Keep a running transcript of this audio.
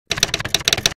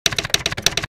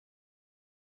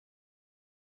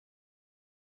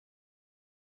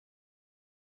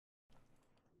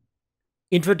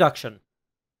Introduction.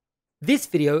 This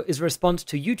video is a response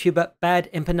to Youtuber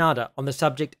Bad Empanada on the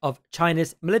subject of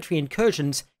China's military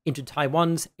incursions into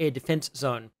Taiwan's air defense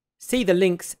zone. See the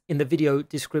links in the video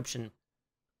description.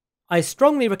 I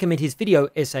strongly recommend his video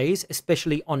essays,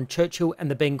 especially on Churchill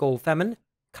and the Bengal famine,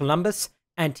 Columbus,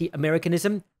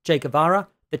 anti-Americanism, Che Guevara,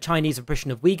 the Chinese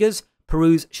oppression of Uyghurs,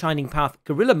 Peru's Shining Path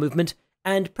guerrilla movement,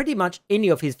 and pretty much any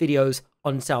of his videos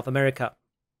on South America.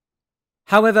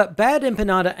 However, Bad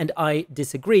Empanada and I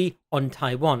disagree on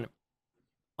Taiwan.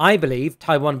 I believe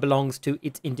Taiwan belongs to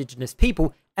its indigenous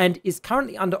people and is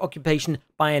currently under occupation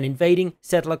by an invading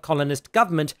settler-colonist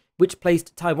government which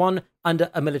placed Taiwan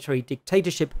under a military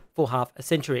dictatorship for half a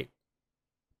century.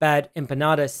 Bad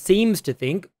Empanada seems to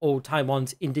think all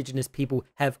Taiwan's indigenous people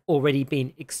have already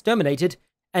been exterminated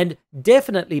and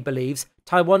definitely believes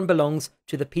Taiwan belongs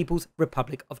to the People's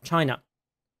Republic of China.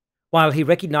 While he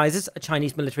recognizes a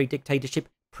Chinese military dictatorship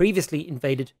previously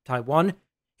invaded Taiwan,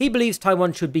 he believes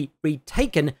Taiwan should be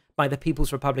retaken by the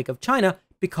People's Republic of China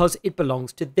because it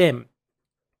belongs to them.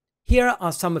 Here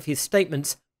are some of his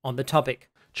statements on the topic.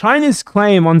 China's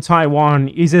claim on Taiwan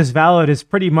is as valid as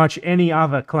pretty much any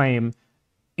other claim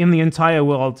in the entire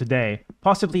world today,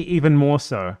 possibly even more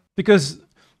so. Because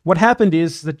what happened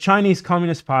is the Chinese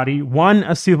Communist Party won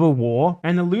a civil war,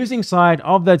 and the losing side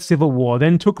of that civil war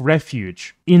then took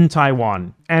refuge in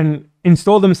Taiwan and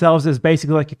installed themselves as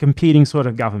basically like a competing sort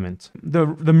of government. The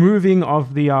moving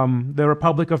of the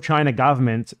Republic of China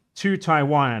government to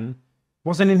Taiwan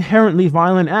was an inherently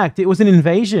violent act. It was an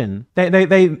invasion.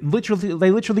 They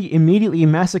literally immediately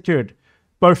massacred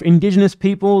both indigenous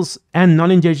peoples and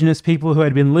non-indigenous people who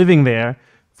had been living there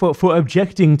for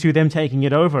objecting to them taking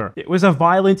it over. It was a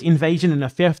violent invasion and a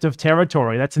theft of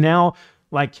territory. That's now,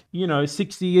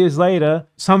 60 years later,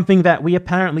 something that we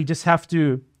apparently just have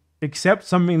to accept,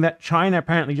 something that China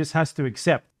apparently just has to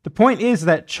accept. The point is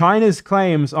that China's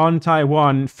claims on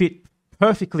Taiwan fit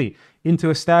perfectly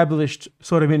into established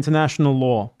sort of international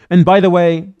law. And by the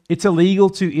way, it's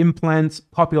illegal to implant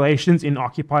populations in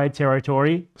occupied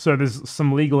territory, so there's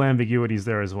some legal ambiguities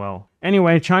there as well.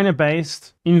 Anyway,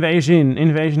 China-based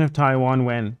invasion of Taiwan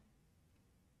when?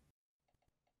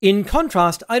 In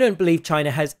contrast, I don't believe China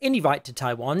has any right to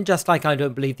Taiwan, just like I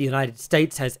don't believe the United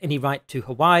States has any right to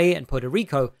Hawaii and Puerto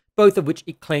Rico, both of which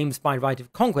it claims by right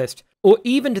of conquest, or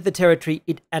even to the territory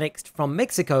it annexed from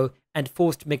Mexico and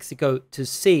forced Mexico to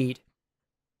cede.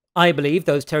 I believe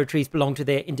those territories belong to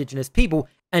their indigenous people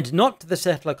and not to the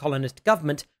settler-colonist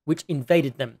government which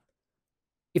invaded them.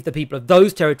 If the people of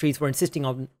those territories were insisting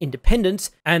on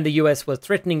independence and the US was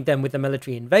threatening them with a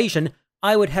military invasion,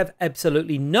 I would have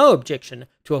absolutely no objection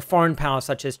to a foreign power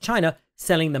such as China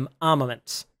selling them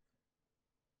armaments.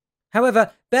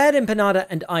 However, Bad Empanada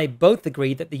and I both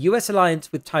agree that the US alliance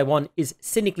with Taiwan is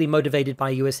cynically motivated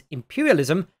by US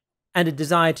imperialism and a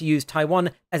desire to use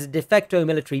Taiwan as a de facto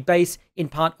military base in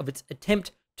part of its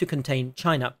attempt to contain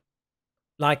China.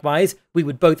 Likewise, we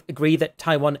would both agree that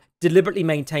Taiwan deliberately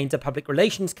maintains a public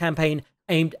relations campaign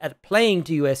aimed at playing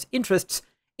to US interests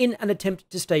in an attempt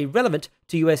to stay relevant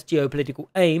to US geopolitical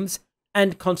aims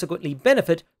and consequently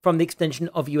benefit from the extension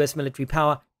of US military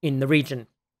power in the region.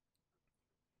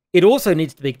 It also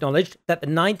needs to be acknowledged that the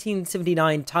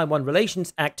 1979 Taiwan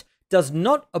Relations Act does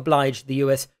not oblige the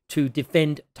US to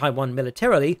defend Taiwan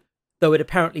militarily, though it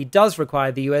apparently does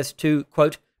require the US to,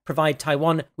 quote, provide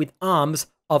Taiwan with arms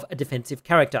of a defensive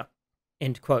character,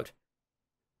 end quote.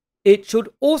 It should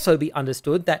also be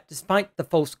understood that despite the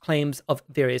false claims of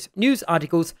various news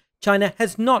articles, China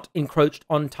has not encroached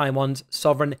on Taiwan's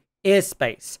sovereign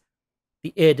airspace.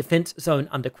 The air defense zone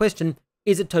under question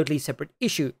is a totally separate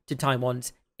issue to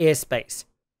Taiwan's airspace.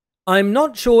 I'm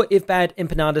not sure if Bad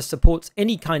Empanada supports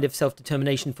any kind of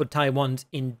self-determination for Taiwan's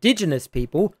indigenous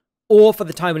people or for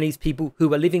the Taiwanese people who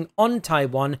were living on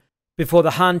Taiwan before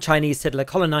the Han Chinese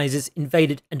settler-colonizers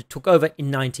invaded and took over in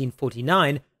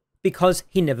 1949, because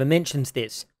he never mentions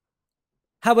this.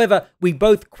 However, we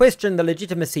both question the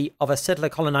legitimacy of a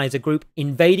settler-colonizer group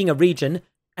invading a region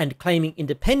and claiming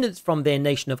independence from their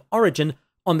nation of origin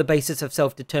on the basis of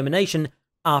self-determination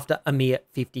after a mere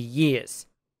 50 years.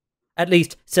 At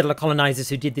least, settler-colonizers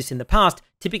who did this in the past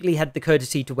typically had the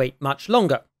courtesy to wait much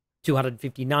longer,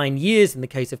 259 years in the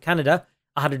case of Canada,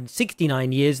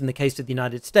 169 years in the case of the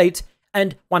United States,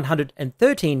 and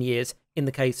 113 years in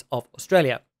the case of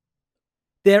Australia.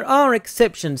 There are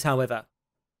exceptions, however.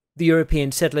 The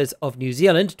European settlers of New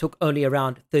Zealand took only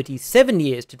around 37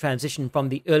 years to transition from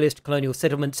the earliest colonial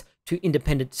settlements to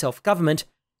independent self-government,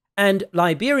 and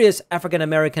Liberia's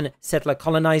African-American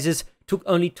settler-colonizers took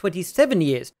only 27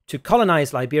 years to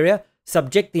colonize Liberia,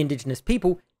 subject the indigenous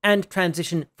people, and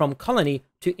transition from colony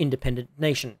to independent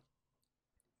nation.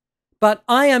 But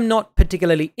I am not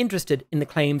particularly interested in the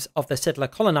claims of the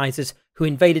settler-colonizers who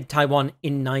invaded Taiwan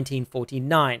in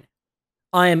 1949.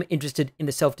 I am interested in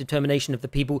the self-determination of the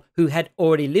people who had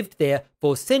already lived there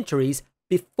for centuries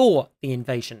before the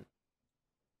invasion.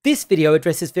 This video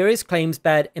addresses various claims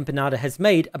Bad Empanada has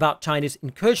made about China's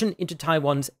incursion into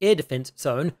Taiwan's air defense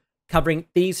zone, covering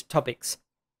these topics.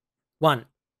 1.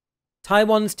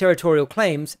 Taiwan's territorial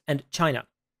claims and China.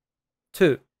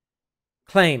 2.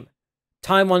 Claim: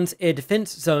 Taiwan's air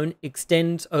defense zone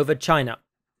extends over China.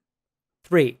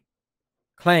 3.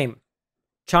 Claim: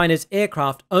 China's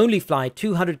aircraft only fly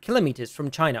 200 kilometers from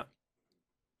China.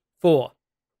 4.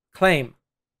 Claim: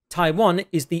 Taiwan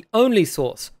is the only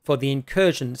source for the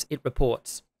incursions it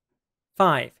reports.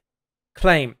 5.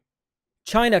 Claim: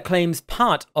 China claims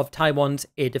part of Taiwan's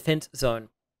air defense zone.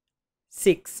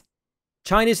 6.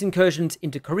 China's incursions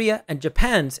into Korea and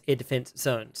Japan's air defense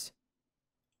zones.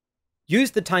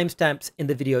 Use the timestamps in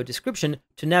the video description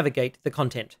to navigate the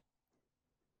content.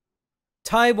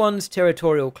 Taiwan's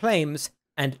territorial claims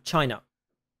and China.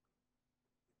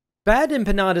 Bad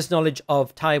Empanada's knowledge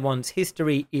of Taiwan's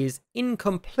history is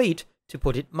incomplete, to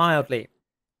put it mildly.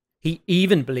 He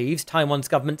even believes Taiwan's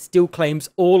government still claims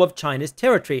all of China's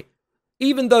territory,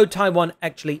 even though Taiwan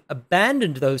actually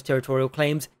abandoned those territorial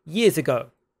claims years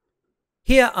ago.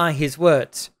 Here are his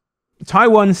words.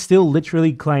 Taiwan still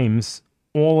literally claims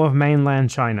all of mainland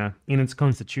China in its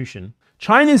constitution.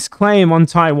 China's claim on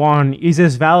Taiwan is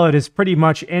as valid as pretty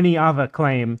much any other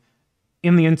claim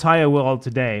in the entire world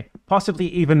today, possibly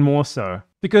even more so.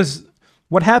 Because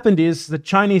what happened is the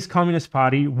Chinese Communist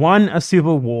Party won a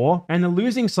civil war, and the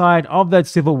losing side of that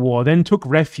civil war then took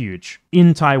refuge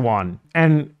in Taiwan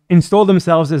and installed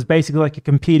themselves as basically like a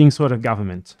competing sort of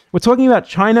government. We're talking about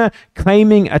China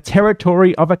claiming a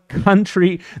territory of a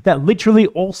country that literally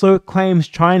also claims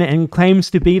China and claims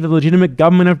to be the legitimate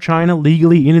government of China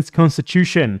legally in its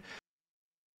constitution.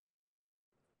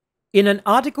 In an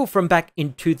article from back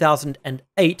in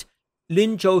 2008,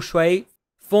 Lin Zhoushui,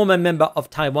 former member of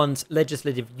Taiwan's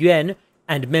Legislative Yuan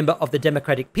and member of the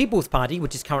Democratic People's Party,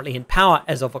 which is currently in power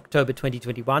as of October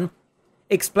 2021,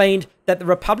 explained that the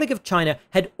Republic of China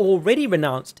had already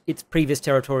renounced its previous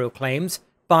territorial claims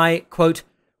by, quote,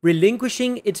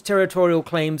 relinquishing its territorial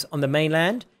claims on the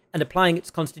mainland and applying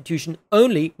its constitution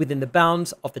only within the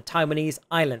bounds of the Taiwanese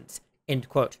islands, end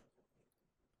quote.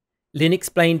 Lin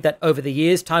explained that over the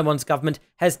years, Taiwan's government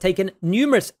has taken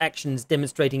numerous actions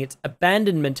demonstrating its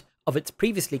abandonment of its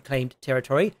previously claimed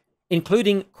territory,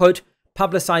 including, quote,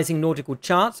 publicizing nautical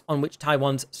charts on which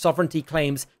Taiwan's sovereignty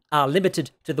claims are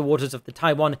limited to the waters of the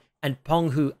Taiwan and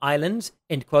Penghu Islands,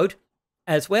 end quote,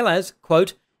 as well as,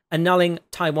 quote, annulling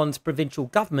Taiwan's provincial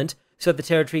government so the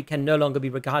territory can no longer be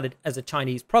regarded as a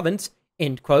Chinese province,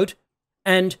 end quote,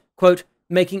 and, quote,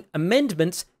 making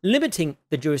amendments limiting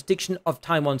the jurisdiction of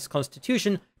Taiwan's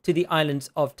constitution to the islands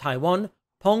of Taiwan,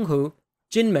 Penghu,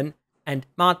 Jinmen, and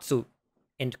Matsu,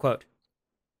 end quote.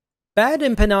 Bad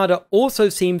Empanada also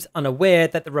seems unaware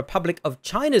that the Republic of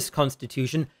China's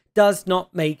constitution does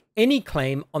not make any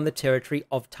claim on the territory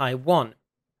of Taiwan.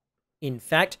 In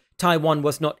fact, Taiwan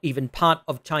was not even part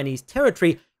of Chinese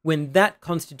territory when that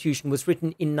constitution was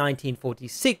written in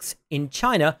 1946 in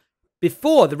China,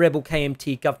 before the rebel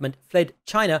KMT government fled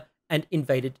China and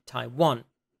invaded Taiwan.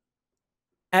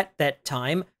 At that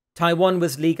time, Taiwan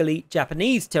was legally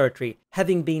Japanese territory,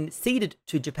 having been ceded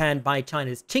to Japan by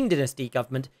China's Qing dynasty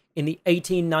government in the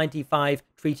 1895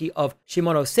 Treaty of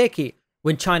Shimonoseki,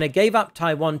 when China gave up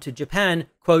Taiwan to Japan,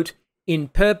 quote, in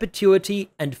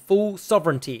perpetuity and full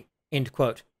sovereignty, end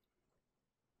quote.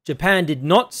 Japan did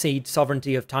not cede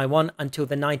sovereignty of Taiwan until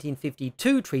the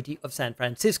 1952 Treaty of San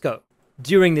Francisco.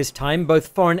 During this time, both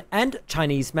foreign and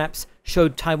Chinese maps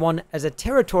showed Taiwan as a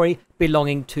territory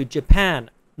belonging to Japan,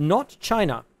 not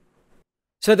China.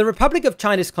 So the Republic of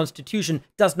China's constitution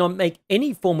does not make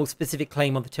any formal specific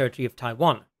claim on the territory of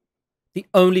Taiwan. The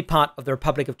only part of the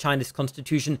Republic of China's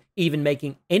constitution even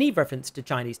making any reference to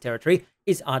Chinese territory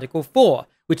is Article 4,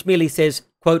 which merely says,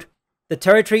 quote, the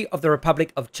territory of the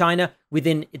Republic of China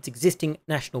within its existing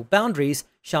national boundaries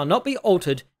shall not be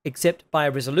altered except by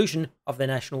a resolution of the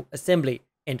National Assembly,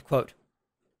 end quote.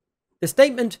 The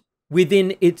statement,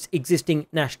 within its existing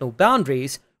national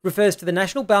boundaries, refers to the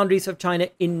national boundaries of China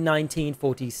in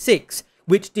 1946,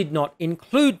 which did not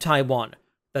include Taiwan,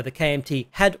 though the KMT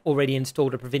had already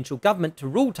installed a provincial government to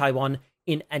rule Taiwan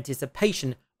in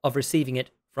anticipation of receiving it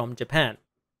from Japan.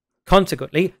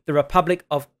 Consequently, the Republic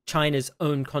of China's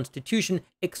own constitution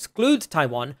excludes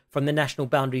Taiwan from the national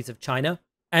boundaries of China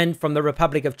and from the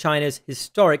Republic of China's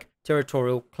historic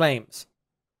territorial claims.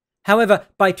 However,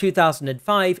 by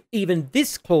 2005, even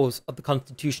this clause of the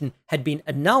constitution had been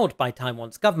annulled by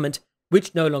Taiwan's government,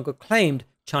 which no longer claimed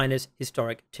China's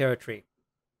historic territory.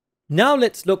 Now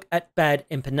let's look at Bad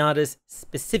Empanada's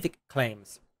specific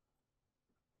claims.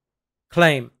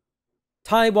 Claim: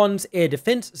 Taiwan's air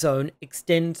defense zone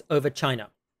extends over China.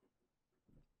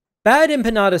 Bad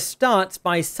Empanada starts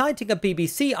by citing a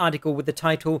BBC article with the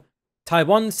title,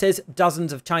 "Taiwan says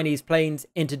dozens of Chinese planes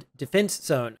entered defense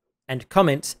zone," and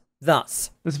comments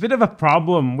thus. There's a bit of a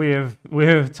problem with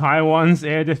Taiwan's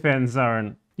air defense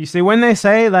zone. You see, when they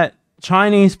say that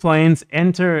Chinese planes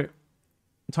enter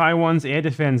Taiwan's air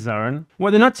defense zone,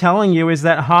 what they're not telling you is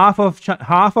that half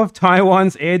of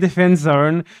Taiwan's air defense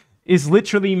zone is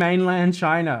literally mainland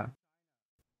China.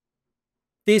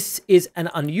 This is an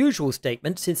unusual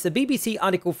statement since the BBC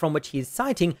article from which he is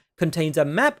citing contains a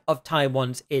map of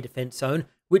Taiwan's air defense zone,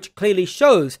 which clearly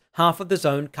shows half of the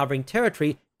zone covering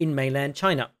territory in mainland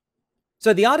China.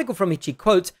 So the article from which he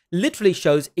quotes literally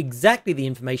shows exactly the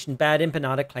information Bad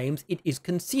Empanada claims it is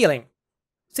concealing.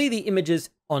 See the images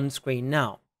on screen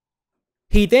now.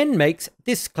 He then makes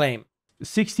this claim.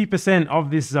 60% of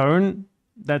this zone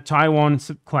that Taiwan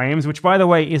claims, which by the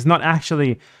way is not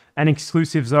actually an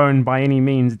exclusive zone by any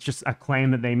means, it's just a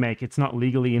claim that they make. It's not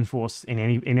legally enforced in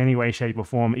any way, shape or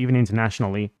form, even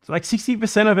internationally. So like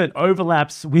 60% of it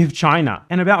overlaps with China,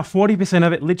 and about 40%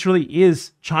 of it literally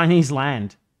is Chinese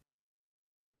land.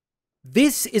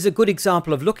 This is a good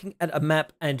example of looking at a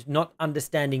map and not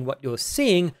understanding what you're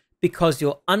seeing because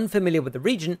you're unfamiliar with the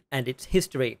region and its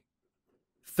history.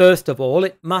 First of all,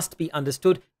 it must be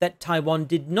understood that Taiwan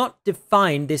did not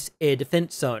define this air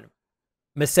defense zone.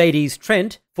 Mercedes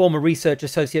Trent, former research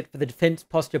associate for the Defense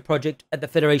Posture Project at the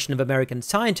Federation of American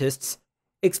Scientists,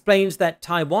 explains that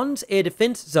Taiwan's air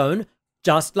defense zone,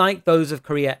 just like those of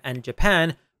Korea and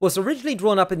Japan, was originally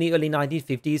drawn up in the early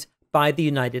 1950s by the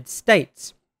United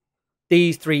States.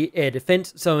 These three air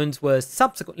defense zones were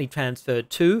subsequently transferred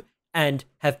to, and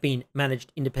have been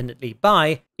managed independently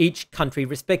by, each country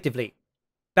respectively.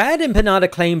 Bad Empanada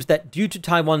claims that due to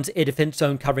Taiwan's air defense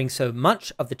zone covering so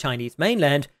much of the Chinese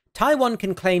mainland, Taiwan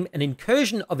can claim an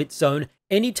incursion of its zone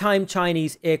anytime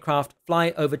Chinese aircraft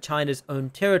fly over China's own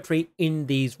territory in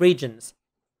these regions.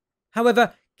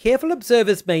 However, careful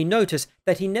observers may notice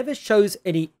that he never shows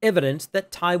any evidence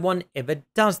that Taiwan ever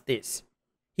does this.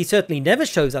 He certainly never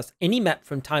shows us any map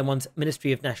from Taiwan's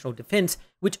Ministry of National Defense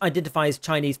which identifies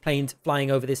Chinese planes flying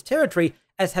over this territory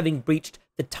as having breached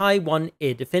the Taiwan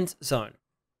air defense zone.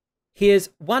 Here's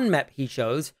one map he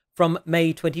shows from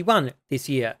May 21 this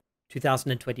year,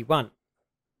 2021.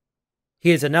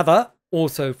 Here's another,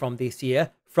 also from this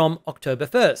year, from October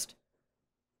 1st.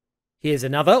 Here's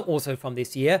another, also from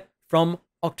this year, from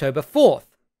October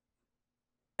 4th.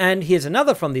 And here's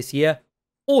another from this year,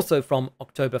 also from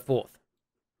October 4th.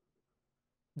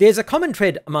 There's a common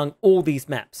thread among all these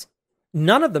maps.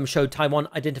 None of them show Taiwan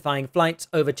identifying flights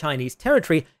over Chinese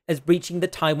territory as breaching the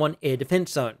Taiwan air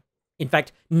defense zone. In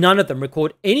fact, none of them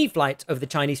record any flights over the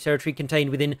Chinese territory contained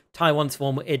within Taiwan's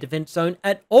former air defense zone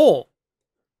at all.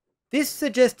 This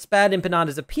suggests Bad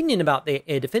Empanada's opinion about their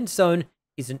air defense zone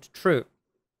isn't true.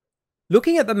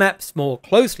 Looking at the maps more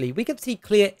closely, we can see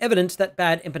clear evidence that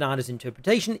Bad Empanada's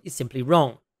interpretation is simply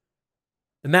wrong.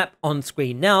 The map on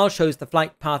screen now shows the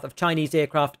flight path of Chinese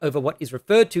aircraft over what is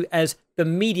referred to as the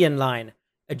median line,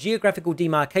 a geographical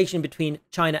demarcation between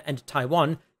China and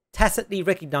Taiwan, tacitly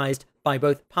recognized by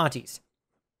both parties.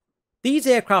 These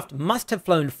aircraft must have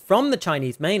flown from the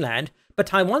Chinese mainland, but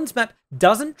Taiwan's map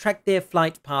doesn't track their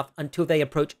flight path until they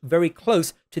approach very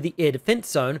close to the air defense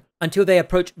zone, until they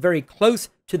approach very close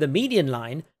to the median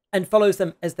line, and follows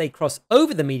them as they cross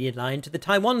over the median line to the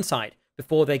Taiwan side,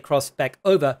 before they cross back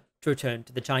over to return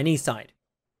to the Chinese side.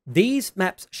 These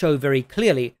maps show very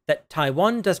clearly that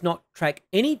Taiwan does not track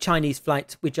any Chinese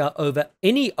flights which are over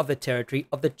any of the territory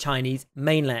of the Chinese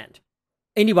mainland.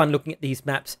 Anyone looking at these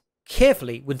maps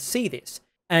carefully would see this,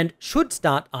 and should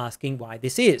start asking why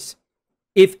this is.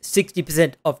 If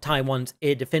 60% of Taiwan's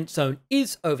air defense zone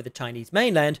is over the Chinese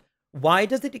mainland, why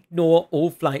does it ignore all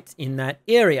flights in that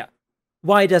area?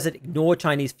 Why does it ignore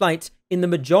Chinese flights in the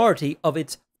majority of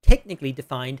its technically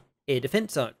defined air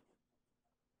defense zone?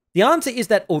 The answer is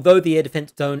that although the air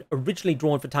defense zone originally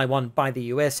drawn for Taiwan by the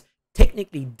US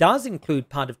technically does include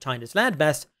part of China's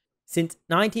landmass, since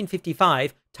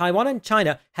 1955, Taiwan and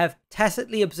China have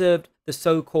tacitly observed the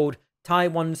so-called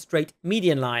Taiwan Strait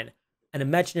Median Line, an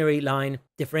imaginary line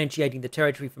differentiating the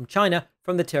territory from China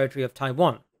from the territory of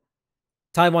Taiwan.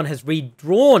 Taiwan has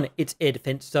redrawn its air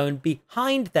defense zone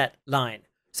behind that line,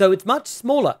 so it's much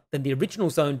smaller than the original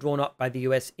zone drawn up by the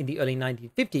US in the early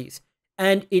 1950s,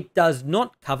 and it does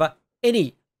not cover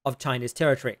any of China's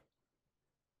territory.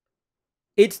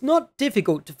 It's not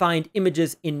difficult to find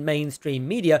images in mainstream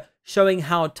media showing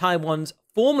how Taiwan's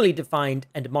formally defined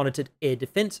and monitored air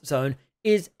defense zone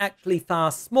is actually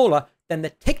far smaller than the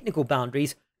technical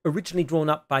boundaries originally drawn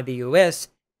up by the US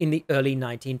in the early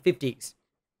 1950s.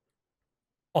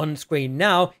 On screen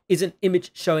now is an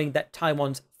image showing that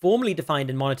Taiwan's formally defined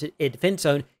and monitored air defense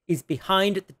zone is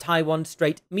behind the Taiwan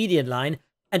Strait median line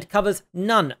and covers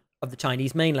none of the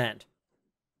Chinese mainland.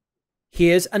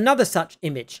 Here's another such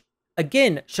image,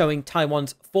 again showing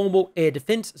Taiwan's formal air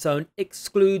defense zone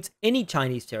excludes any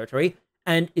Chinese territory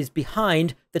and is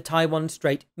behind the Taiwan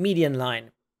Strait median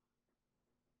line.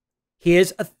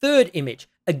 Here's a third image,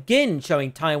 again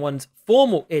showing Taiwan's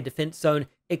formal air defense zone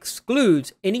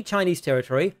excludes any Chinese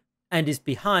territory and is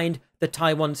behind the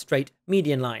Taiwan Strait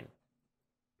median line.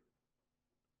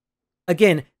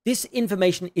 Again, this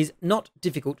information is not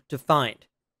difficult to find.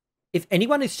 If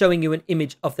anyone is showing you an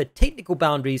image of the technical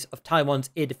boundaries of Taiwan's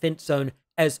air defense zone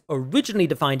as originally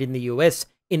defined in the US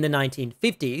in the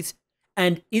 1950s,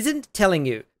 and isn't telling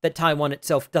you that Taiwan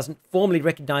itself doesn't formally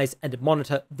recognize and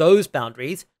monitor those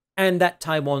boundaries, and that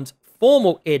Taiwan's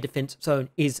formal air defense zone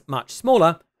is much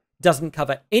smaller, doesn't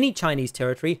cover any Chinese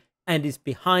territory, and is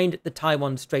behind the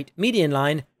Taiwan Strait median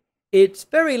line, it's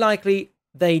very likely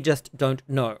they just don't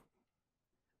know.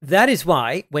 That is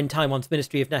why, when Taiwan's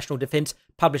Ministry of National Defense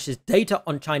publishes data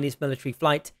on Chinese military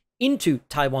flights into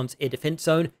Taiwan's air defense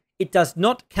zone, it does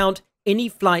not count any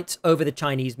flights over the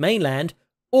Chinese mainland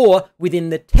or within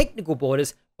the technical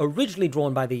borders originally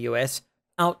drawn by the US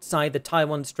outside the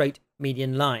Taiwan Strait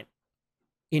median line.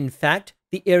 In fact,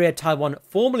 the area Taiwan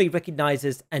formally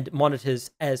recognizes and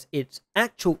monitors as its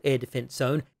actual air defense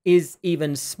zone is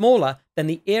even smaller than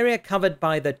the area covered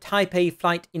by the Taipei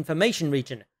Flight Information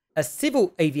Region, a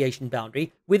civil aviation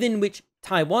boundary within which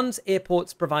Taiwan's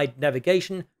airports provide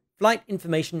navigation, flight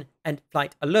information, and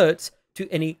flight alerts to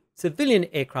any civilian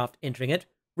aircraft entering it,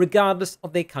 regardless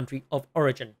of their country of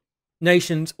origin.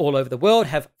 Nations all over the world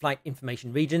have flight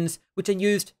information regions, which are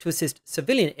used to assist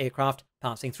civilian aircraft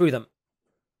passing through them.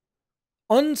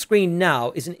 On screen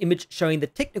now is an image showing the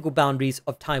technical boundaries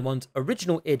of Taiwan's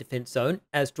original air defense zone,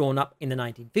 as drawn up in the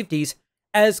 1950s,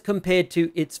 as compared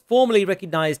to its formally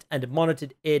recognized and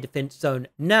monitored air defense zone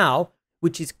now,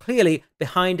 which is clearly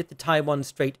behind the Taiwan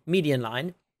Strait median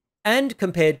line, and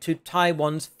compared to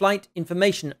Taiwan's flight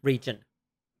information region.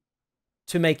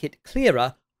 To make it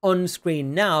clearer, on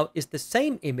screen now is the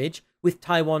same image with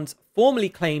Taiwan's formally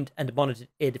claimed and monitored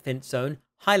air defense zone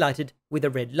highlighted with a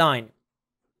red line.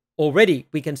 Already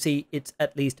we can see it's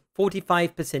at least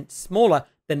 45% smaller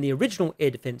than the original air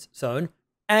defense zone,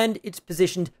 and it's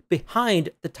positioned behind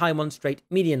the Taiwan Strait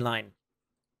median line.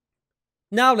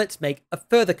 Now let's make a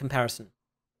further comparison.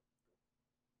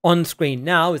 On screen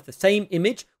now is the same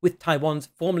image with Taiwan's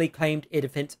formally claimed air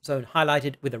defense zone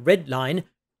highlighted with a red line,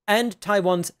 and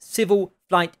Taiwan's civil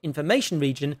flight information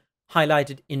region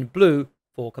highlighted in blue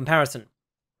for comparison.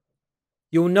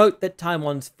 You'll note that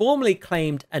Taiwan's formally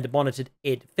claimed and monitored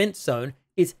air defense zone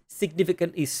is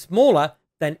significantly smaller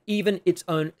than even its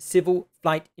own civil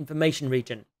flight information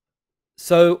region.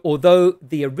 So, although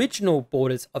the original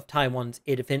borders of Taiwan's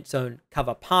air defense zone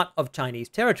cover part of Chinese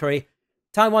territory,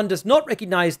 Taiwan does not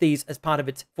recognize these as part of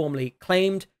its formally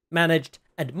claimed, managed,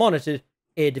 and monitored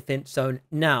air defense zone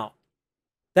now.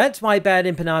 That's why Bad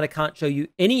Empanada can't show you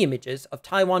any images of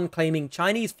Taiwan claiming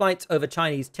Chinese flights over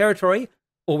Chinese territory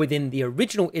or within the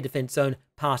original air defense zone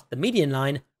past the median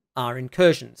line are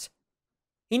incursions.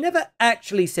 He never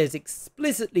actually says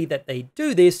explicitly that they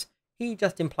do this, he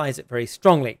just implies it very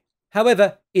strongly.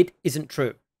 However, it isn't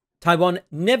true. Taiwan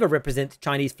never represents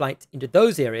Chinese flights into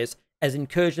those areas as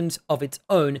incursions of its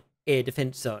own air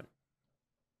defense zone.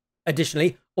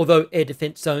 Additionally, although air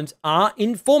defense zones are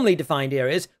informally defined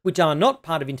areas which are not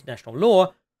part of international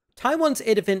law, Taiwan's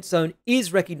air defense zone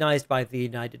is recognized by the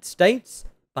United States,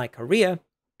 by Korea,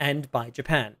 and by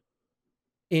Japan.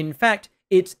 In fact,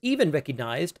 it's even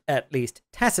recognized, at least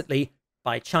tacitly,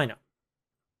 by China.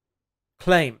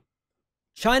 Claim: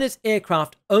 China's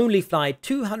aircraft only fly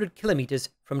 200 kilometers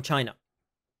from China.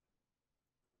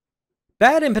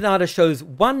 Bad Empanada shows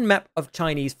one map of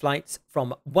Chinese flights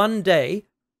from one day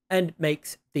and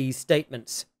makes these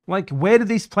statements. Like, where do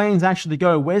these planes actually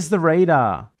go? Where's the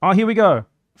radar? Oh, here we go.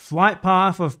 Flight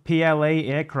path of PLA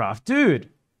aircraft. Dude,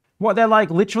 what, they're like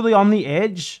literally on the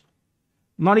edge?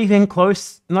 Not even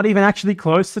close, not even actually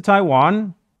close to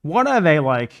Taiwan? What are they,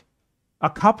 like?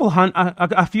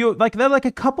 A few, like, they're like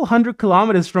a couple hundred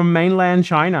kilometers from mainland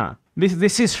China.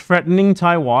 This is threatening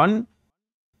Taiwan?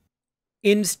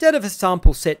 Instead of a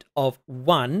sample set of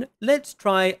one, let's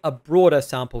try a broader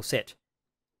sample set.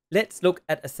 Let's look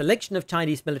at a selection of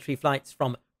Chinese military flights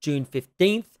from June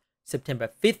 15th September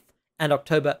 5th and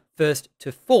October 1st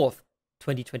to 4th,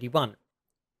 2021.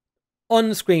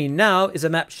 On screen now is a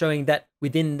map showing that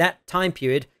within that time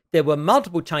period, there were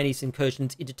multiple Chinese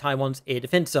incursions into Taiwan's air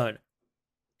defense zone.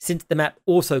 Since the map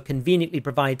also conveniently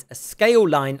provides a scale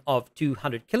line of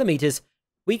 200 kilometers,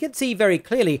 we can see very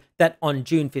clearly that on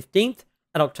June 15th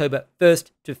and October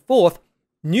 1st to 4th,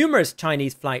 numerous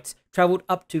Chinese flights traveled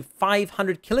up to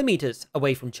 500 kilometers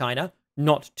away from China,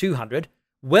 not 200,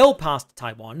 well past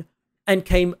Taiwan, and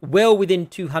came well within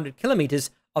 200 kilometers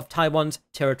of Taiwan's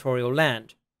territorial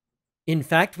land. In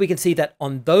fact, we can see that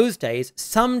on those days,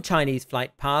 some Chinese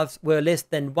flight paths were less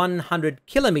than 100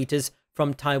 kilometers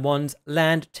from Taiwan's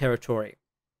land territory.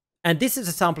 And this is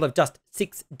a sample of just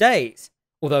 6 days,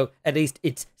 although at least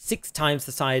it's 6 times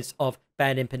the size of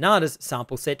BadEmpanada's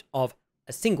sample set of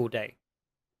a single day.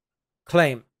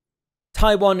 Claim: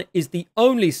 Taiwan is the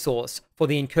only source for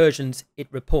the incursions it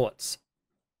reports.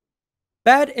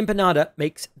 BadEmpanada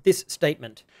makes this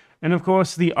statement. And of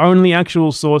course, the only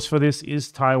actual source for this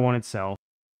is Taiwan itself.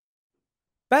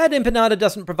 BadEmpanada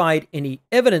doesn't provide any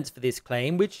evidence for this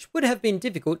claim, which would have been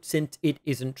difficult since it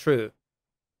isn't true.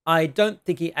 I don't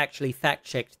think he actually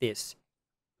fact-checked this.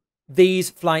 These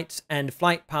flights and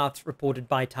flight paths reported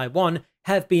by Taiwan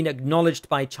have been acknowledged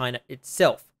by China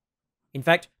itself. In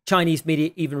fact, Chinese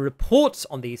media even reports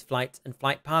on these flights and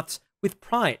flight paths with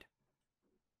pride.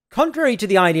 Contrary to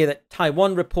the idea that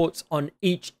Taiwan reports on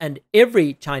each and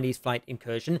every Chinese flight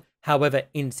incursion, however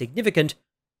insignificant,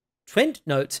 Trent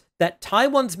notes that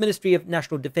Taiwan's Ministry of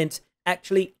National Defense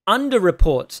actually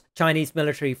underreports Chinese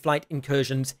military flight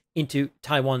incursions into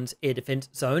Taiwan's air defense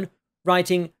zone,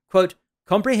 writing, quote,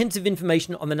 comprehensive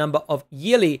information on the number of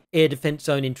yearly air defense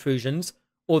zone intrusions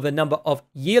or the number of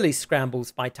yearly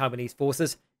scrambles by Taiwanese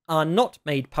forces are not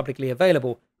made publicly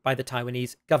available by the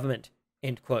Taiwanese government,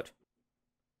 end quote.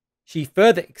 She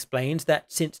further explains that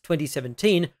since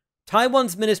 2017,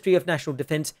 Taiwan's Ministry of National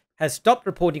Defense has stopped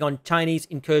reporting on Chinese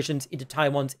incursions into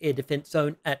Taiwan's air defense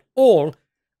zone at all,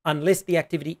 unless the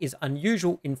activity is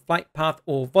unusual in flight path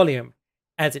or volume,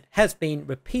 as it has been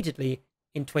repeatedly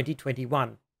in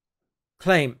 2021.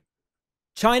 Claim: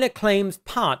 China claims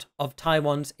part of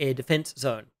Taiwan's air defense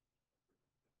zone.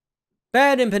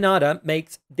 BadEmpanada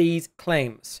makes these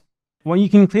claims. What you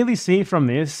can clearly see from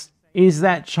this is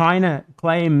that China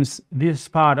claims this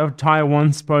part of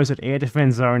Taiwan's supposed air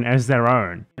defense zone as their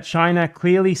own. China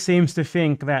clearly seems to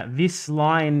think that this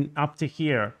line up to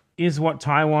here is what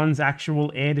Taiwan's actual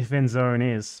air defense zone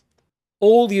is.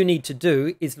 All you need to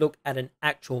do is look at an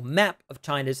actual map of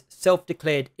China's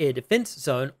self-declared air defense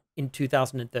zone in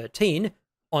 2013,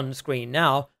 on screen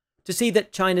now, to see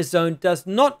that China's zone does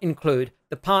not include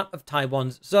the part of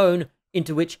Taiwan's zone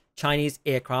into which Chinese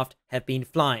aircraft have been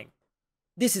flying.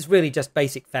 This is really just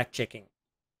basic fact-checking.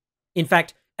 In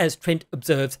fact, as Trent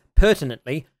observes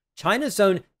pertinently, China's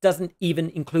zone doesn't even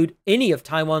include any of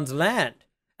Taiwan's land,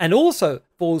 and also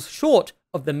falls short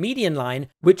of the median line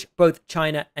which both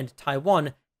China and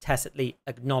Taiwan tacitly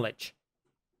acknowledge.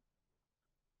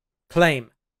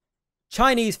 Claim: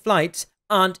 Chinese flights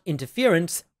aren't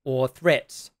interference or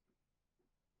threats.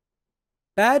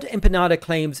 BadEmpanada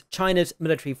claims China's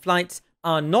military flights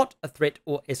are not a threat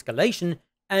or escalation,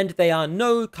 and they are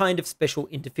no kind of special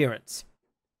interference.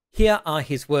 Here are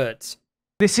his words.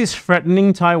 This is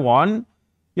threatening Taiwan?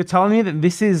 You're telling me that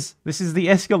this is the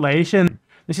escalation?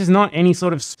 This is not any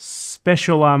sort of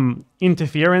special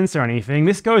interference or anything.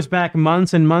 This goes back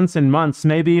months and months and months,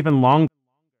 maybe even longer.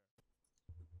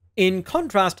 In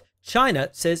contrast, China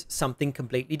says something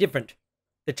completely different.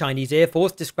 The Chinese Air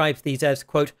Force describes these as,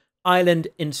 quote, island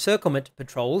encirclement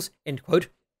patrols, end quote,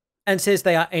 and says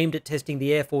they are aimed at testing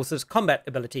the Air Force's combat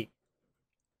ability.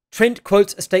 Trent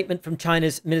quotes a statement from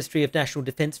China's Ministry of National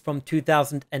Defense from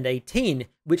 2018,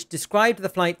 which described the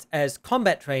flights as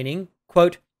combat training,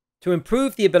 quote, to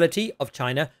improve the ability of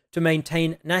China to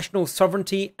maintain national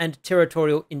sovereignty and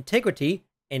territorial integrity,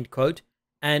 end quote,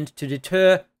 and to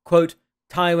deter, quote,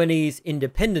 Taiwanese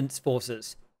independence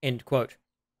forces, end quote.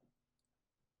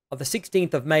 On the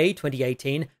 16th of May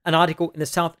 2018, an article in the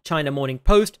South China Morning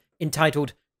Post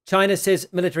entitled China says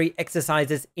military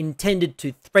exercises intended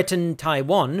to threaten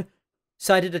Taiwan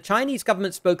cited a Chinese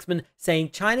government spokesman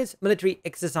saying China's military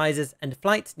exercises and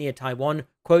flights near Taiwan,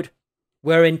 quote,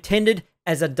 were intended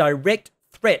as a direct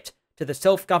threat to the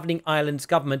self-governing island's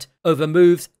government over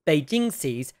moves Beijing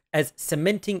sees as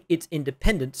cementing its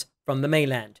independence from the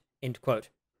mainland, end quote.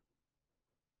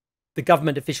 The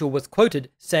government official was quoted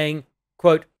saying,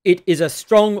 quote, it is a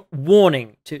strong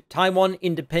warning to Taiwan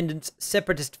independence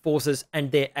separatist forces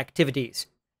and their activities.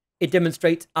 It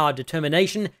demonstrates our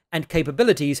determination and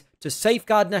capabilities to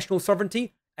safeguard national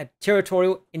sovereignty and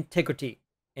territorial integrity,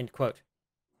 End quote.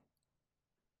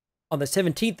 On the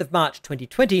 17th of March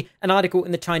 2020, an article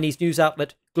in the Chinese news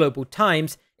outlet Global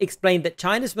Times explained that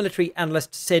China's military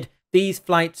analysts said these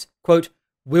flights, quote,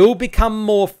 will become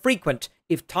more frequent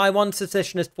if Taiwan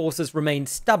secessionist forces remain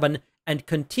stubborn and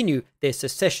continue their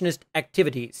secessionist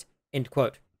activities, end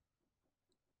quote.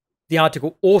 The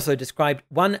article also described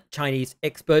one Chinese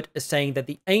expert as saying that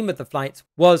the aim of the flights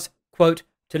was, quote,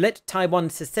 to let Taiwan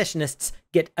secessionists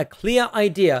get a clear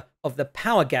idea of the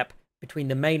power gap between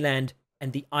the mainland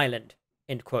and the island,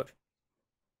 end quote.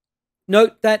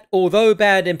 Note that although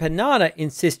Bad Empanada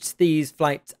insists these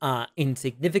flights are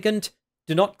insignificant,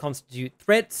 do not constitute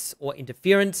threats or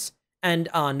interference, and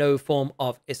are no form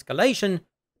of escalation,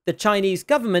 the Chinese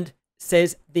government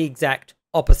says the exact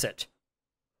opposite.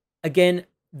 Again,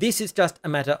 this is just a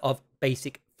matter of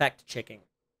basic fact-checking.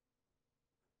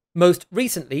 Most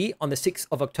recently, on the 6th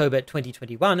of October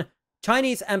 2021,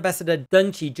 Chinese Ambassador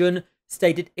Deng Xijun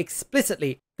stated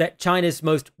explicitly that China's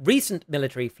most recent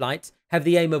military flights have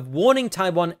the aim of warning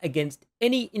Taiwan against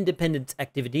any independence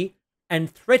activity and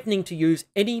threatening to use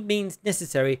any means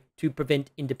necessary to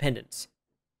prevent independence.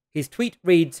 His tweet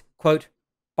reads, quote,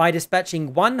 by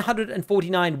dispatching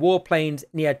 149 warplanes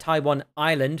near Taiwan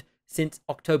Island since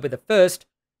October the 1st,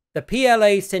 the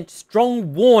PLA sent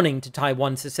strong warning to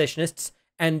Taiwan secessionists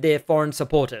and their foreign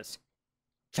supporters.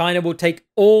 China will take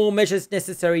all measures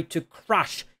necessary to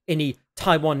crush any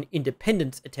Taiwan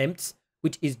independence attempts,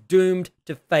 which is doomed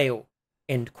to fail,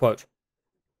 end quote.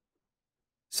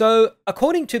 So,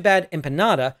 according to Bad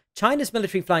Empanada, China's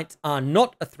military flights are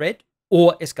not a threat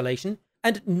or escalation,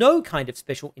 and no kind of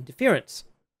special interference.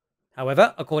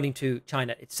 However, according to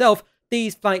China itself,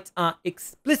 these flights are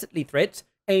explicitly threats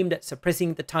aimed at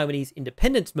suppressing the Taiwanese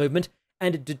independence movement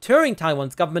and deterring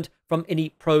Taiwan's government from any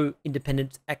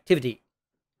pro-independence activity.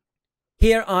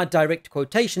 Here are direct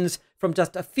quotations from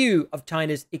just a few of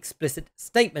China's explicit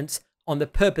statements on the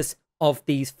purpose of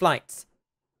these flights.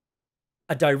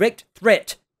 A direct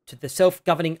threat to the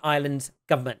self-governing island's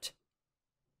government.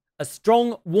 A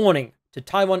strong warning to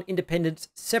Taiwan independence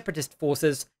separatist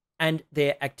forces and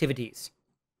their activities.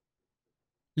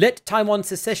 Let Taiwan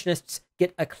secessionists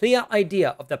get a clear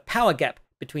idea of the power gap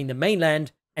between the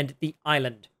mainland and the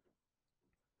island.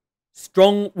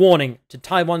 Strong warning to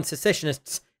Taiwan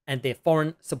secessionists and their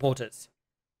foreign supporters.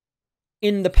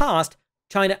 In the past,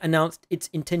 China announced its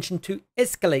intention to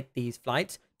escalate these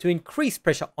flights to increase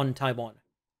pressure on Taiwan,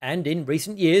 and in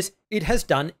recent years, it has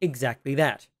done exactly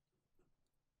that.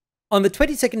 On the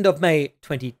 22nd of May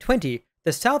 2020,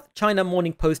 the South China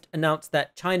Morning Post announced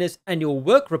that China's annual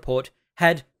work report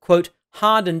had, quote,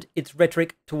 hardened its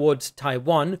rhetoric towards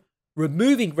Taiwan,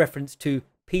 removing reference to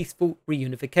peaceful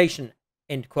reunification,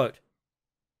 end quote.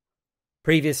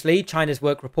 Previously, China's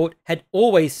work report had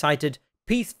always cited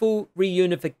peaceful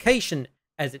reunification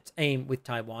as its aim with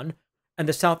Taiwan, and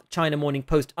the South China Morning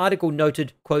Post article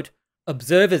noted, quote,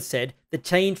 observers said the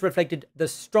change reflected the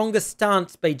strongest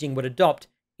stance Beijing would adopt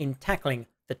in tackling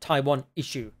the Taiwan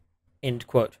issue, end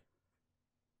quote.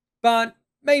 But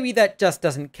maybe that just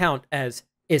doesn't count as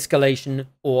escalation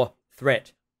or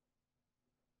threat.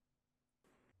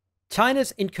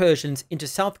 China's incursions into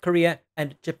South Korea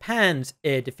and Japan's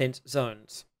air defense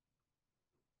zones.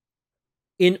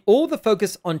 In all the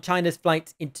focus on China's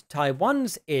flights into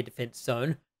Taiwan's air defense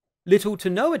zone, little to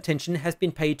no attention has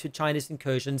been paid to China's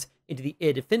incursions into the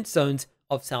air defense zones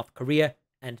of South Korea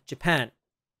and Japan.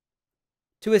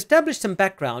 To establish some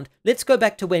background, let's go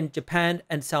back to when Japan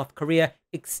and South Korea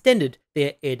extended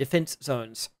their air defense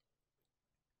zones.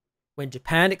 When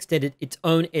Japan extended its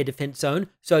own air defense zone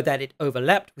so that it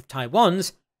overlapped with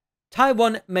Taiwan's,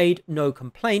 Taiwan made no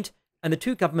complaint, and the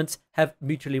two governments have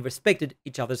mutually respected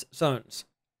each other's zones.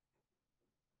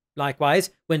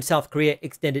 Likewise, when South Korea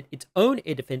extended its own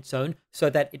air defense zone so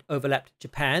that it overlapped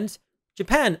Japan's,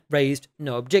 Japan raised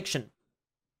no objection.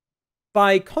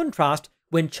 By contrast,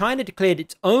 when China declared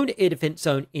its own air defense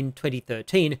zone in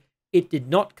 2013, it did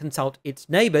not consult its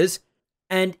neighbors,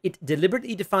 and it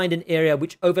deliberately defined an area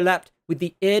which overlapped with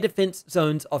the air defense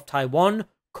zones of Taiwan,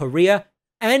 Korea,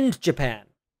 and Japan.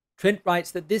 Trent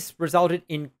writes that this resulted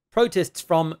in protests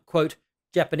from, quote,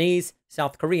 Japanese,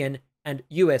 South Korean, and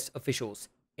US officials,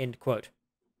 end quote.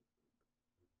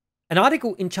 An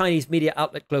article in Chinese media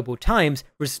outlet Global Times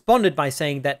responded by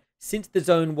saying that since the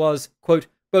zone was, quote,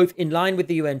 both in line with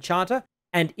the UN Charter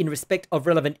and in respect of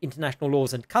relevant international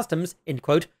laws and customs, end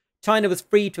quote, China was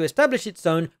free to establish its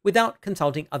zone without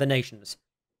consulting other nations.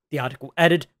 The article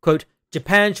added, quote,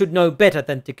 Japan should know better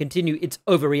than to continue its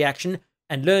overreaction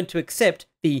and learn to accept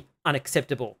the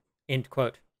unacceptable, end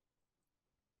quote.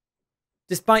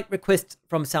 Despite requests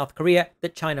from South Korea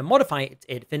that China modify its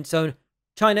air defense zone,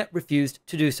 China refused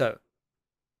to do so.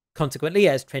 Consequently,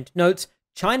 as Trent notes,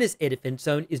 China's air defense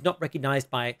zone is not recognized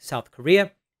by South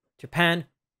Korea, Japan,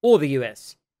 or the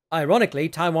US. Ironically,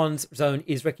 Taiwan's zone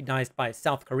is recognized by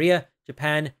South Korea,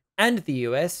 Japan, and the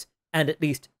US, and at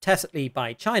least tacitly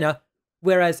by China,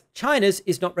 whereas China's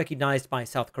is not recognized by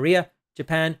South Korea,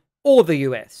 Japan, or the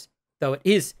US, though it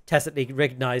is tacitly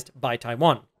recognized by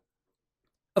Taiwan.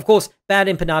 Of course, Bad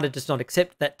Empanada does not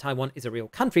accept that Taiwan is a real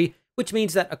country, which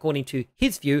means that, according to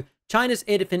his view, China's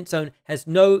air defense zone has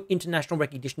no international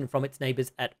recognition from its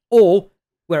neighbors at all,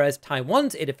 whereas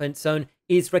Taiwan's air defense zone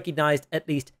is recognized at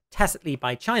least tacitly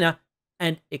by China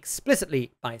and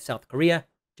explicitly by South Korea,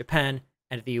 Japan,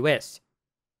 and the US.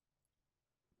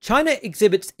 China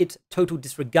exhibits its total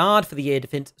disregard for the air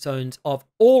defense zones of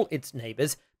all its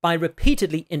neighbors by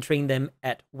repeatedly entering them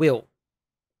at will.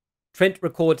 Trent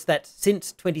records that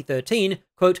since 2013,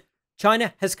 quote,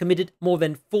 China has committed more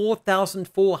than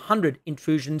 4,400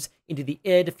 intrusions into the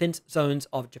air defense zones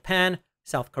of Japan,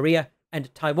 South Korea,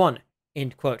 and Taiwan,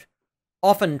 end quote,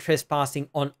 often trespassing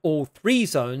on all three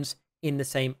zones in the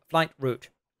same flight route.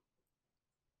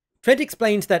 Trent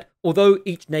explains that although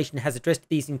each nation has addressed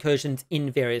these incursions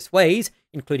in various ways,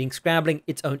 including scrambling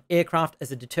its own aircraft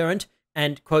as a deterrent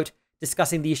and, quote,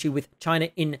 discussing the issue with China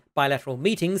in bilateral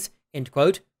meetings, end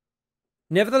quote,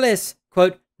 nevertheless,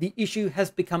 quote, the issue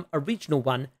has become a regional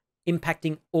one,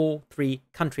 impacting all three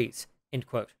countries, end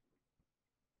quote.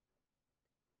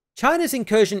 China's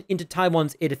incursion into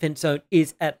Taiwan's air defense zone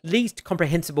is at least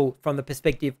comprehensible from the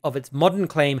perspective of its modern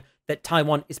claim that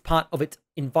Taiwan is part of its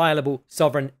inviolable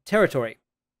sovereign territory.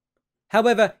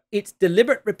 However, its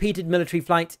deliberate repeated military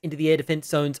flights into the air defense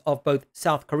zones of both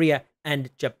South Korea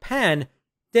and Japan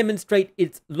demonstrate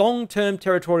its long-term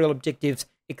territorial objectives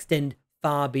extend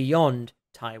far beyond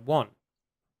Taiwan.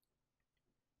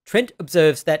 Trent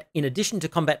observes that in addition to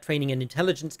combat training and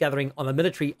intelligence gathering on the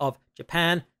military of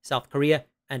Japan, South Korea,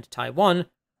 and Taiwan,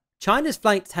 China's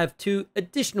flights have two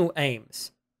additional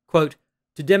aims. Quote,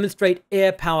 to demonstrate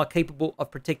air power capable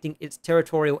of protecting its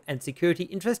territorial and security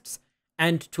interests,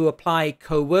 and to apply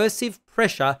coercive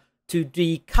pressure to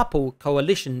decouple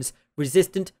coalitions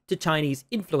resistant to Chinese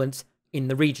influence in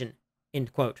the region,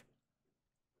 end quote.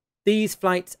 These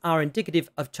flights are indicative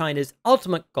of China's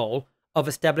ultimate goal of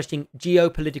establishing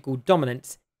geopolitical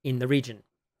dominance in the region.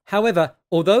 However,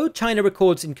 although China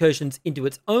records incursions into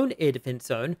its own air defense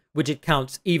zone, which it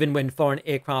counts even when foreign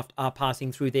aircraft are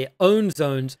passing through their own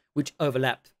zones which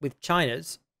overlap with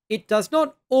China's, it does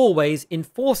not always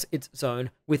enforce its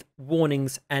zone with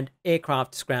warnings and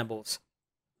aircraft scrambles.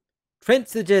 Trent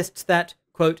suggests that,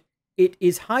 quote, it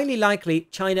is highly likely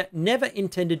China never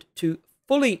intended to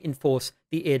fully enforce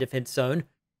the air defense zone,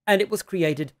 and it was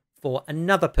created for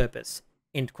another purpose,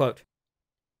 end quote.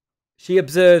 She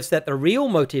observes that the real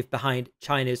motive behind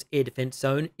China's air defense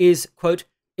zone is, quote,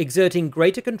 exerting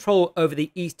greater control over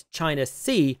the East China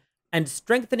Sea and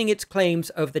strengthening its claims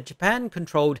over the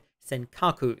Japan-controlled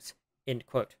Senkakus, end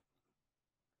quote.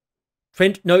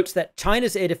 Trent notes that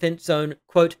China's air defense zone,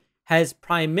 quote, has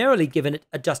primarily given it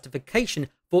a justification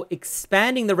for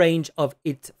expanding the range of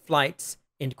its flights,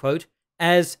 end quote,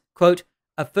 as, quote,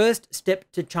 a first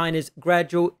step to China's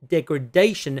gradual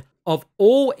degradation of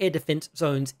all air defense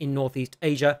zones in Northeast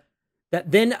Asia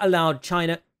that then allowed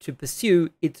China to pursue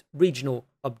its regional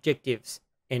objectives,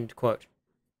 end quote.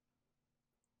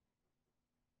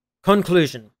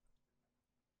 Conclusion.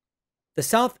 The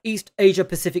Southeast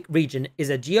Asia-Pacific region is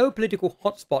a geopolitical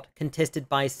hotspot contested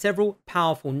by several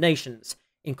powerful nations,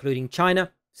 including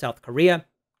China, South Korea,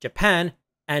 Japan,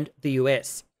 and the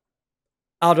US.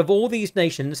 Out of all these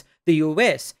nations, the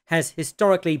US has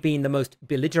historically been the most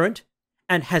belligerent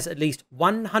and has at least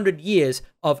 100 years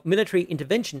of military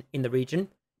intervention in the region,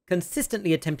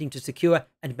 consistently attempting to secure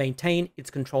and maintain its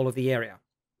control of the area.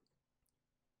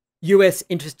 US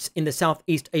interests in the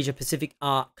Southeast Asia-Pacific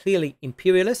are clearly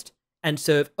imperialist and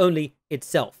serve only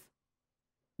itself.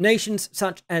 Nations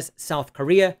such as South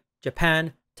Korea,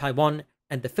 Japan, Taiwan,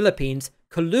 and the Philippines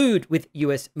collude with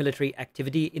US military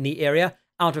activity in the area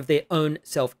out of their own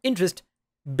self-interest,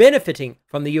 benefiting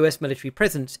from the US military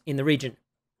presence in the region.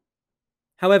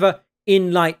 However,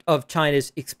 in light of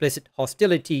China's explicit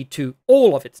hostility to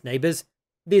all of its neighbors,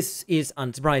 this is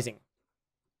unsurprising.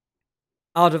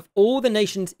 Out of all the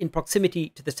nations in proximity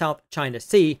to the South China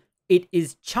Sea, it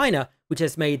is China which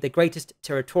has made the greatest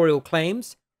territorial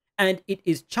claims, and it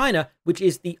is China which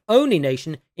is the only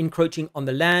nation encroaching on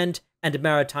the land and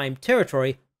maritime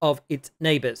territory of its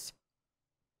neighbors.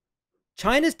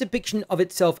 China's depiction of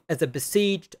itself as a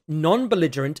besieged,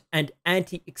 non-belligerent, and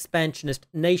anti-expansionist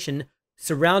nation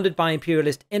surrounded by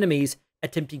imperialist enemies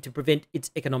attempting to prevent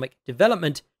its economic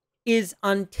development is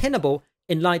untenable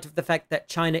in light of the fact that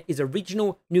China is a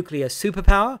regional nuclear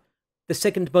superpower, the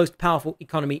second most powerful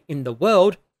economy in the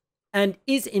world, and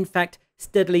is in fact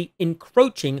steadily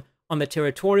encroaching on the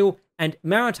territorial and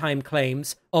maritime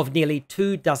claims of nearly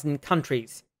 24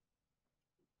 countries.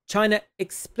 China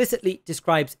explicitly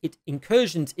describes its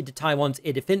incursions into Taiwan's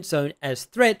air defense zone as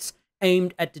threats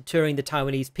aimed at deterring the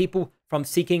Taiwanese people from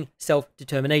seeking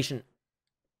self-determination.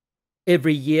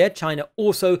 Every year, China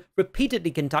also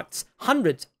repeatedly conducts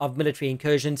hundreds of military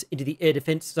incursions into the air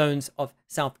defense zones of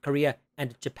South Korea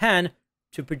and Japan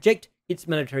to project its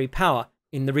military power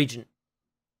in the region.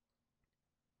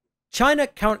 China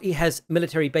currently has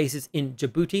military bases in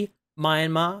Djibouti,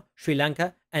 Myanmar, Sri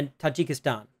Lanka, and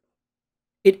Tajikistan.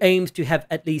 It aims to have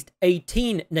at least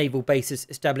 18 naval bases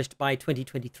established by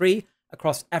 2023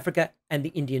 across Africa and the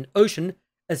Indian Ocean,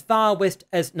 as far west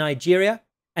as Nigeria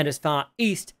and as far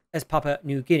east as Papua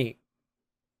New Guinea.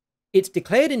 Its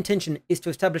declared intention is to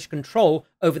establish control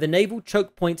over the naval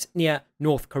choke points near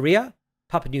North Korea,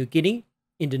 Papua New Guinea,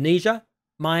 Indonesia,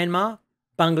 Myanmar,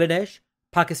 Bangladesh,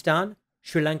 Pakistan,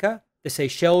 Sri Lanka, the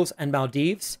Seychelles and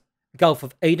Maldives, Gulf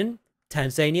of Aden,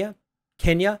 Tanzania,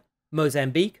 Kenya,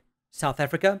 Mozambique, South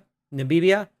Africa,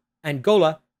 Namibia,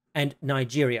 Angola, and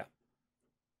Nigeria.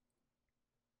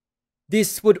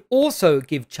 This would also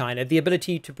give China the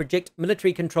ability to project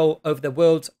military control over the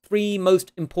world's 3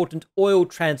 most important oil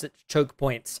transit choke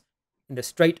points in the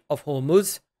Strait of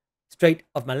Hormuz, Strait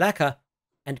of Malacca,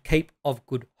 and Cape of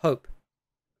Good Hope.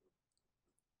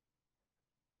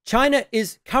 China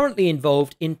is currently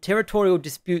involved in territorial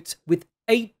disputes with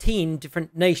 18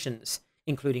 different nations,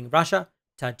 including Russia,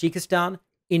 Tajikistan,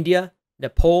 India,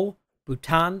 Nepal,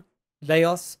 Bhutan,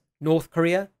 Laos, North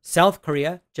Korea, South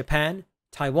Korea, Japan,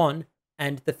 Taiwan,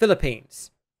 and the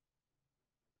Philippines.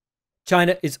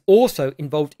 China is also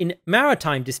involved in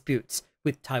maritime disputes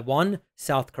with Taiwan,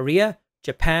 South Korea,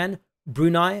 Japan,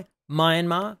 Brunei,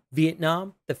 Myanmar,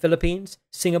 Vietnam, the Philippines,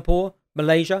 Singapore,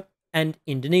 Malaysia, and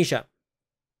Indonesia.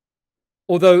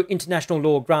 Although international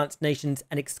law grants nations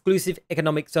an exclusive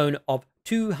economic zone of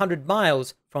 200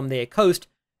 miles from their coast,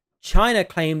 China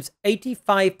claims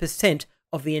 85%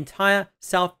 of the entire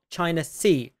South China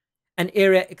Sea, an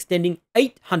area extending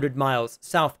 800 miles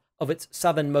south of its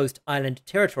southernmost island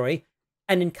territory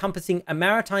and encompassing a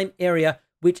maritime area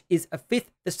which is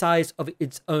 1/5 the size of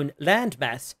its own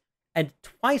landmass and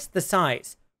twice the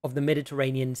size of the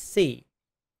Mediterranean Sea.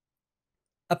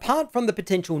 Apart from the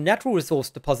potential natural resource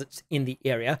deposits in the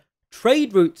area,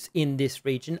 trade routes in this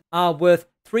region are worth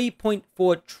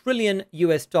 $3.4 trillion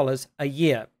a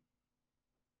year.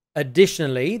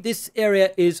 Additionally, this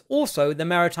area is also the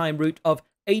maritime route of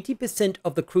 80%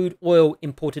 of the crude oil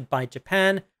imported by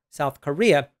Japan, South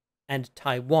Korea, and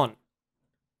Taiwan.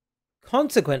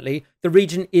 Consequently, the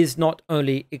region is not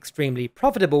only extremely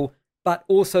profitable, but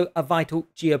also a vital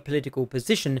geopolitical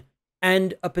position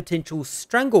and a potential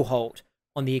stranglehold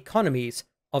on the economies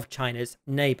of China's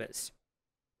neighbors.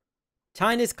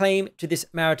 China's claim to this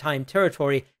maritime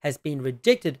territory has been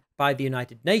rejected by the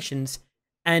United Nations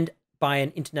and by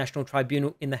an international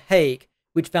tribunal in The Hague,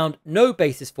 which found no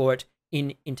basis for it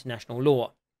in international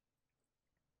law.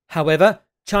 However,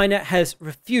 China has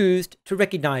refused to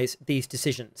recognize these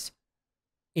decisions.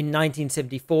 In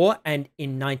 1974 and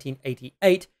in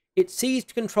 1988, it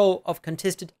seized control of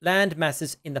contested land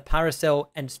masses in the Paracel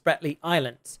and Spratly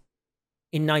Islands.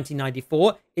 In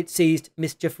 1994, it seized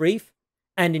Mischief Reef,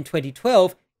 and in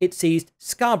 2012, it seized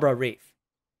Scarborough Reef.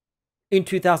 In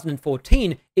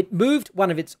 2014, it moved one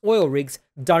of its oil rigs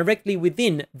directly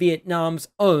within Vietnam's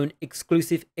own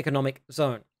exclusive economic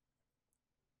zone.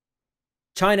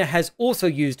 China has also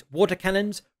used water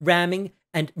cannons, ramming,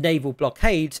 and naval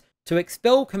blockades to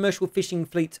expel commercial fishing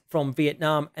fleets from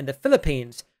Vietnam and the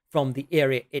Philippines from the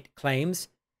area it claims,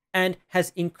 and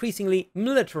has increasingly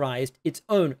militarized its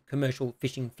own commercial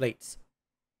fishing fleets.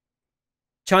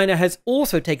 China has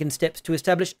also taken steps to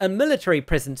establish a military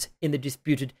presence in the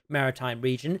disputed maritime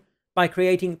region by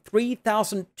creating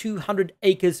 3,200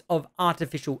 acres of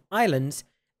artificial islands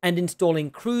and installing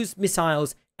cruise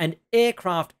missiles and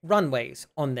aircraft runways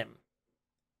on them.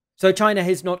 So China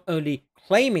is not only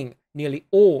claiming nearly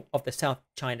all of the South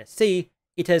China Sea,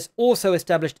 it has also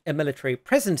established a military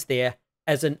presence there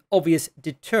as an obvious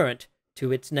deterrent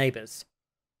to its neighbors.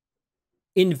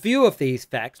 In view of these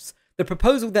facts, the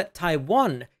proposal that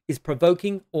Taiwan is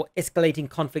provoking or escalating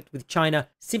conflict with China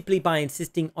simply by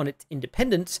insisting on its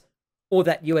independence, or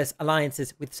that US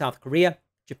alliances with South Korea,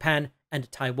 Japan,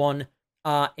 and Taiwan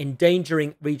are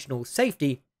endangering regional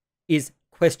safety, is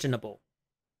questionable.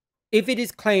 If it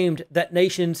is claimed that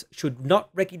nations should not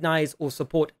recognize or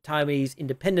support Taiwanese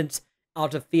independence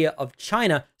out of fear of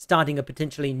China starting a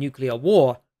potentially nuclear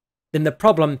war, then the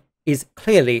problem is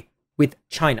clearly with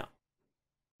China.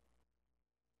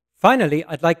 Finally,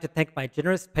 I'd like to thank my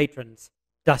generous patrons,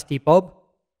 Dusty Bob,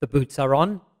 The Boots Are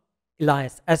On,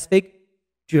 Elias Asvig,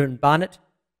 Duran Barnett,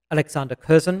 Alexander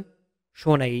Curzon,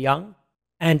 Shawn A. Young,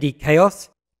 Andy Chaos,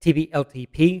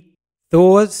 TBLTP,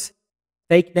 Thors,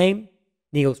 Fake Name,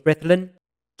 Niels Rethelin,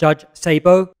 Judge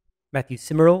Sabo, Matthew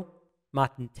Simmerall,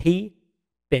 Martin T.,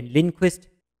 Ben Lindquist,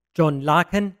 John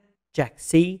Larkin, Jack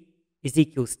C.,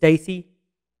 Ezekiel Stacy,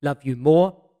 Love You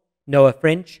More, Noah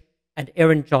French, and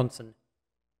Aaron Johnson.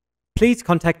 Please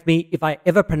contact me if I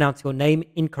ever pronounce your name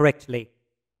incorrectly.